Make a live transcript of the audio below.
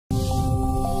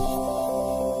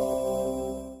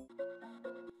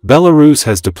Belarus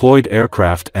has deployed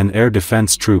aircraft and air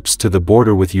defense troops to the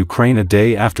border with Ukraine a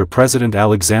day after President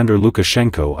Alexander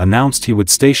Lukashenko announced he would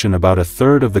station about a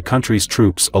third of the country's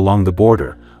troops along the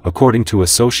border, according to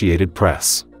Associated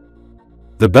Press.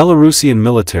 The Belarusian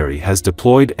military has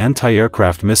deployed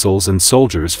anti-aircraft missiles and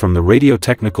soldiers from the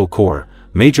Radio-Technical Corps,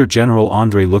 Major General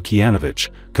Andrei Lukyanovich,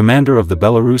 commander of the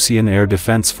Belarusian Air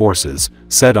Defense Forces,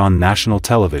 said on national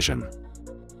television.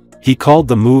 He called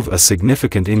the move a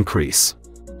significant increase.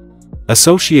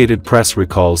 Associated Press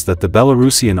recalls that the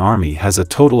Belarusian army has a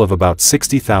total of about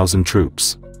 60,000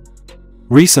 troops.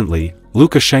 Recently,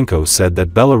 Lukashenko said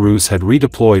that Belarus had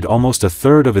redeployed almost a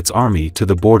third of its army to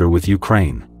the border with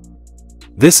Ukraine.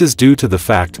 This is due to the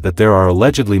fact that there are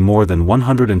allegedly more than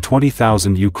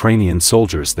 120,000 Ukrainian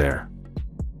soldiers there.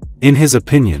 In his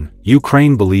opinion,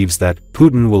 Ukraine believes that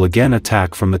Putin will again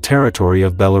attack from the territory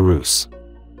of Belarus.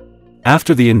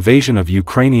 After the invasion of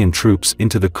Ukrainian troops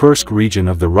into the Kursk region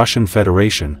of the Russian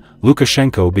Federation,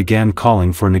 Lukashenko began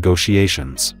calling for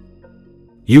negotiations.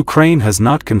 Ukraine has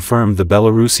not confirmed the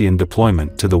Belarusian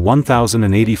deployment to the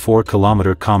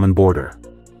 1,084-kilometer common border.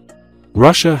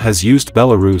 Russia has used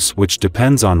Belarus, which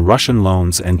depends on Russian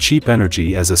loans and cheap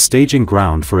energy, as a staging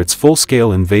ground for its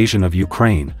full-scale invasion of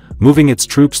Ukraine, moving its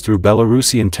troops through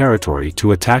Belarusian territory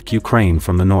to attack Ukraine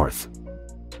from the north.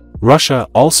 Russia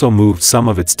also moved some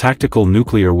of its tactical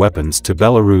nuclear weapons to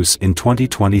Belarus in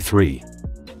 2023.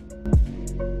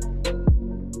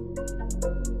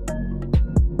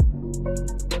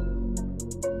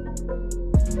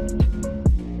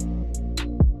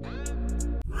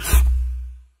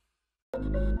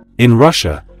 In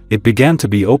Russia, it began to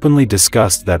be openly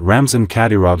discussed that Ramzan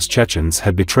Kadyrov's Chechens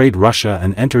had betrayed Russia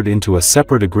and entered into a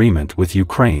separate agreement with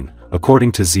Ukraine,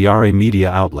 according to Zyara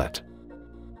media outlet.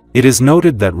 It is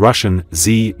noted that Russian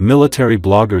military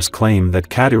bloggers claim that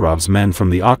Kadyrov's men from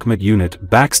the Akhmat unit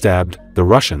backstabbed the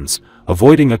Russians,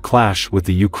 avoiding a clash with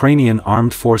the Ukrainian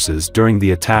armed forces during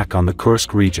the attack on the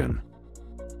Kursk region.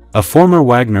 A former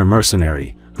Wagner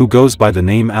mercenary, who goes by the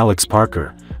name Alex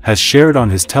Parker, has shared on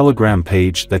his Telegram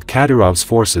page that Kadyrov's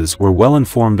forces were well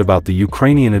informed about the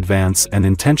Ukrainian advance and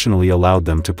intentionally allowed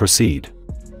them to proceed.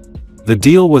 The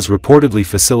deal was reportedly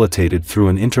facilitated through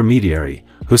an intermediary,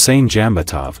 Hussein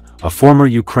Jambatov, a former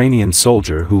Ukrainian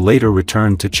soldier who later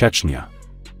returned to Chechnya.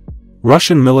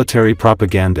 Russian military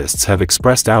propagandists have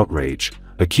expressed outrage,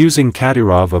 accusing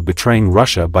Kadyrov of betraying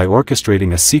Russia by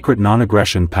orchestrating a secret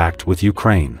non-aggression pact with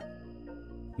Ukraine.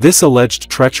 This alleged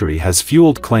treachery has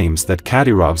fueled claims that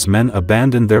Kadyrov's men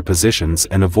abandoned their positions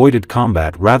and avoided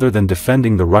combat rather than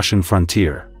defending the Russian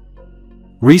frontier.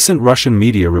 Recent Russian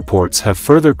media reports have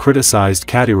further criticized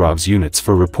Kadyrov's units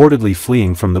for reportedly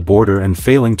fleeing from the border and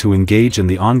failing to engage in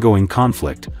the ongoing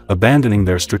conflict, abandoning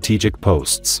their strategic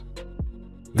posts.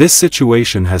 This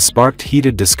situation has sparked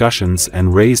heated discussions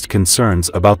and raised concerns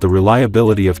about the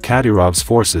reliability of Kadyrov's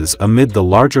forces amid the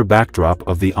larger backdrop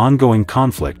of the ongoing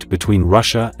conflict between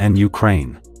Russia and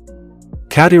Ukraine.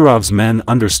 Kadyrov's men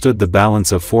understood the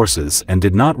balance of forces and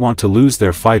did not want to lose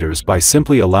their fighters by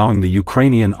simply allowing the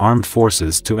Ukrainian armed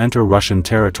forces to enter Russian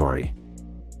territory.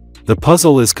 The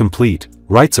puzzle is complete,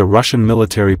 writes a Russian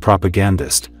military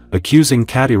propagandist, accusing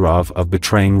Kadyrov of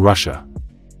betraying Russia.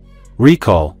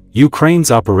 Recall,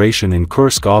 Ukraine's operation in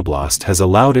Kursk Oblast has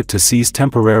allowed it to seize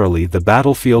temporarily the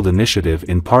battlefield initiative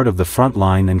in part of the front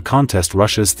line and contest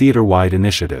Russia's theater-wide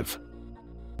initiative.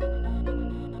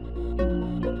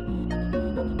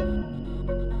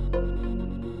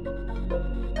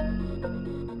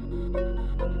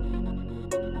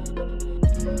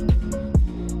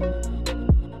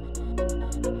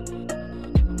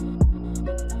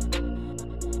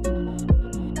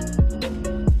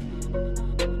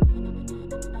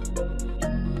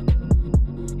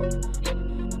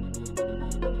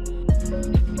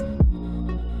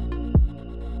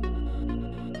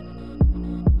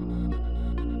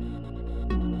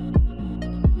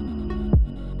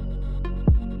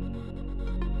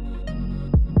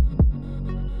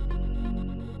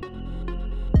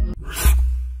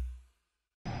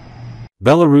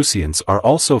 Belarusians are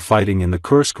also fighting in the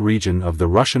Kursk region of the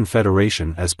Russian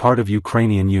Federation as part of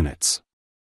Ukrainian units.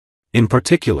 In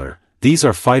particular, these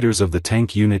are fighters of the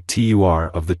tank unit TUR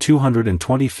of the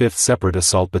 225th Separate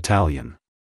Assault Battalion.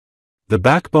 The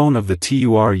backbone of the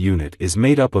TUR unit is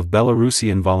made up of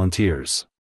Belarusian volunteers.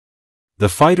 The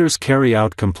fighters carry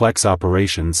out complex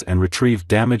operations and retrieve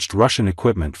damaged Russian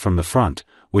equipment from the front,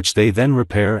 which they then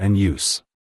repair and use.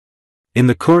 In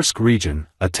the Kursk region,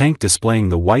 a tank displaying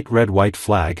the white-red-white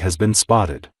flag has been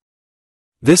spotted.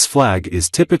 This flag is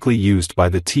typically used by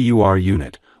the TUR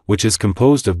unit, which is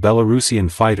composed of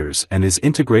Belarusian fighters and is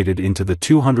integrated into the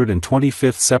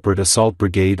 225th Separate Assault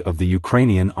Brigade of the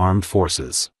Ukrainian Armed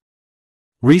Forces.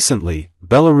 Recently,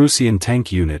 Belarusian tank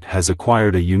unit has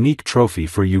acquired a unique trophy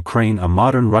for Ukraine, a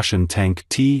modern Russian tank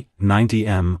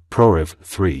T-90M Proryev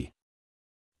 3.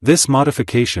 This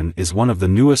modification is one of the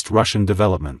newest Russian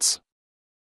developments.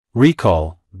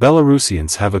 Recall,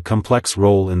 Belarusians have a complex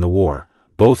role in the war,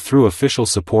 both through official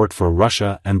support for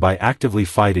Russia and by actively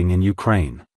fighting in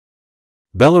Ukraine.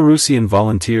 Belarusian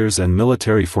volunteers and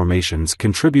military formations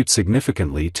contribute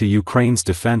significantly to Ukraine's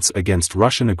defense against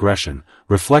Russian aggression,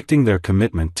 reflecting their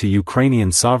commitment to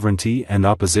Ukrainian sovereignty and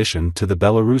opposition to the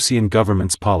Belarusian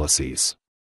government's policies.